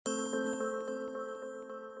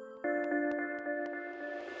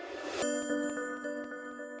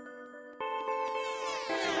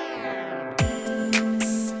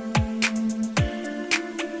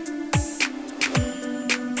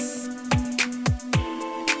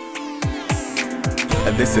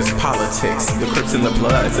This is politics, the Crips and the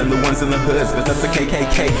Bloods and the ones in the hoods, but that's the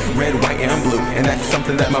KKK, red, white, and blue. And that's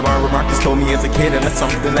something that my barber Marcus told me as a kid, and that's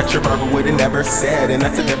something that your barber would have never said. And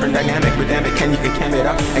that's a different dynamic, but damn it, you can cam it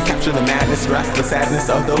up and capture the madness, grasp the sadness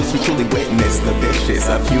of those who truly witness the vicious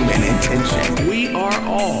of human intention. We are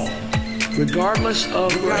all, regardless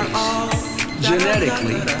of race,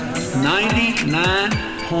 genetically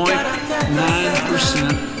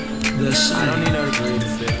 99.9% the same.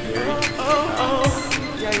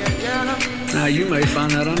 Now you may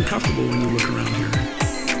find that uncomfortable when you look around here.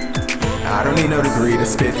 I don't need no degree to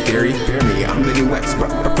spit theory, fear me, I'm the new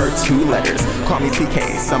expert, prefer 2 letters. Call me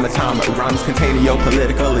TK, summertime, rhymes containing your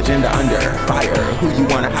political agenda under fire. Who you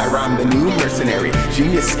wanna hire, I'm the new mercenary.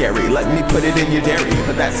 Genius scary, let me put it in your dairy.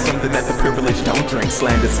 But that's something that the privileged don't drink.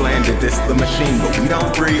 Slander, diss the machine, but we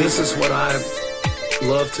don't breathe. This is what I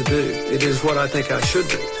love to do. It is what I think I should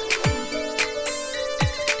do.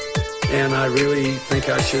 And I really think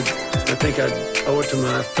I owe it to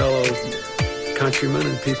my fellow countrymen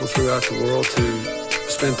and people throughout the world to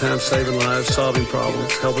spend time saving lives, solving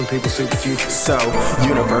problems, helping people see the future. So,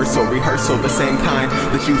 universal rehearsal, the same kind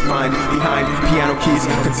that you find behind piano keys,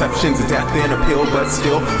 conceptions of death in a pill, but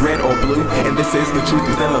still red or blue. And this is the truth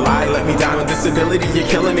within the lie. Let me die with disability, you're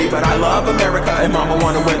killing me, but I love America. And mama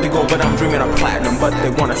wanna wear the gold, but I'm dreaming of platinum. But they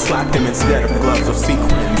wanna slap him instead of gloves of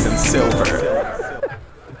sequins and silver.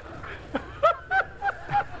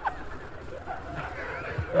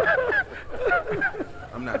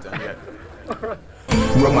 I'm not done yet.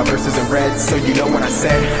 Wrote my verses in red, so you know what I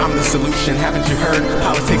said. I'm the solution, haven't you heard?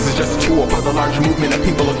 Politics is just a tool for the large movement of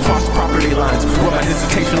people across property lines. Wrote my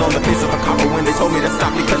dissertation on the face of a copper when they told me to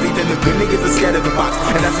stop, because even the good niggas are scared of the box.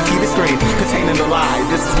 And that's a TV screen containing the lie.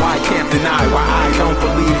 This is why I can't deny why I don't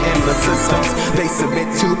believe in the systems they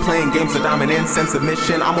submit to, playing games of dominance and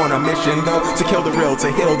submission. I'm on a mission though, to kill the real,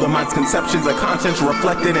 to heal the mind's conceptions of conscience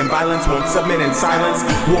reflected in violence. Won't submit in silence.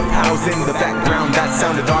 Wolf howls in the background, that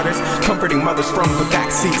sound of daughters comforting mothers from the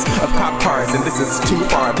back seats of cop cars. And this is too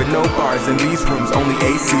far, but no bars in these rooms, only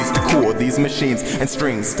ACs to cool these machines and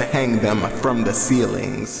strings to hang them from the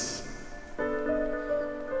ceilings.